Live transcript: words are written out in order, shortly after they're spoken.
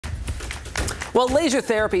Well, laser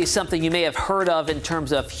therapy is something you may have heard of in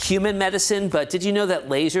terms of human medicine, but did you know that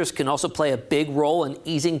lasers can also play a big role in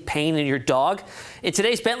easing pain in your dog? In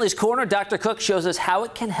today's Bentley's Corner, Dr. Cooke shows us how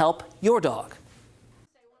it can help your dog.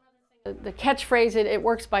 The catchphrase, it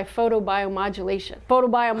works by photobiomodulation.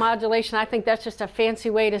 Photobiomodulation, I think that's just a fancy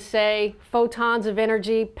way to say photons of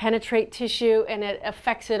energy penetrate tissue and it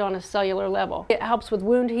affects it on a cellular level. It helps with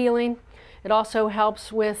wound healing. It also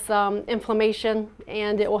helps with inflammation,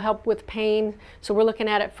 and it will help with pain. So we're looking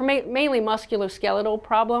at it for mainly musculoskeletal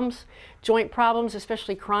problems, joint problems,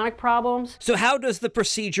 especially chronic problems. So how does the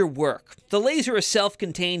procedure work? The laser is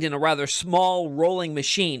self-contained in a rather small rolling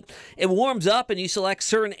machine. It warms up and you select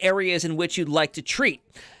certain areas in which you'd like to treat.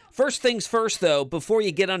 First things first, though, before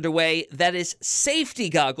you get underway, that is, safety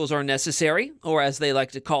goggles are necessary, or as they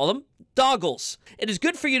like to call them, doggles. It is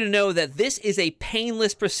good for you to know that this is a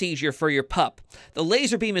painless procedure for your pup. The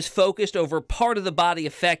laser beam is focused over part of the body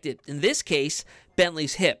affected, in this case,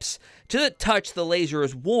 Bentley's hips. To the touch, the laser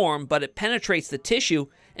is warm, but it penetrates the tissue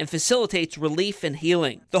and facilitates relief and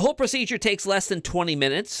healing. The whole procedure takes less than 20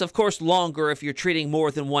 minutes, of course longer if you're treating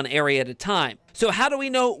more than one area at a time. So how do we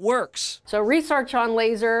know it works? So research on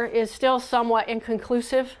laser is still somewhat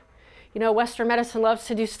inconclusive. You know, Western medicine loves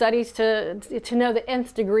to do studies to know the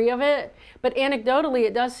nth degree of it, but anecdotally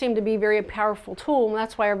it does seem to be a very powerful tool, and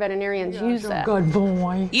that's why our veterinarians use that. Good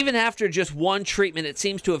boy. Even after just one treatment, it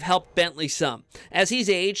seems to have helped Bentley some. As he's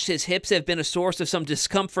aged, his hips have been a source of some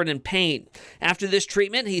discomfort and pain. After this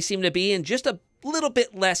treatment, he seemed to be in just a little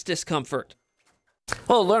bit less discomfort.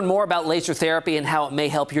 Well, to learn more about laser therapy and how it may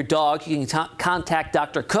help your dog, you can contact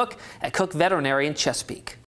Dr. Cooke at Cooke Veterinary in Chesapeake.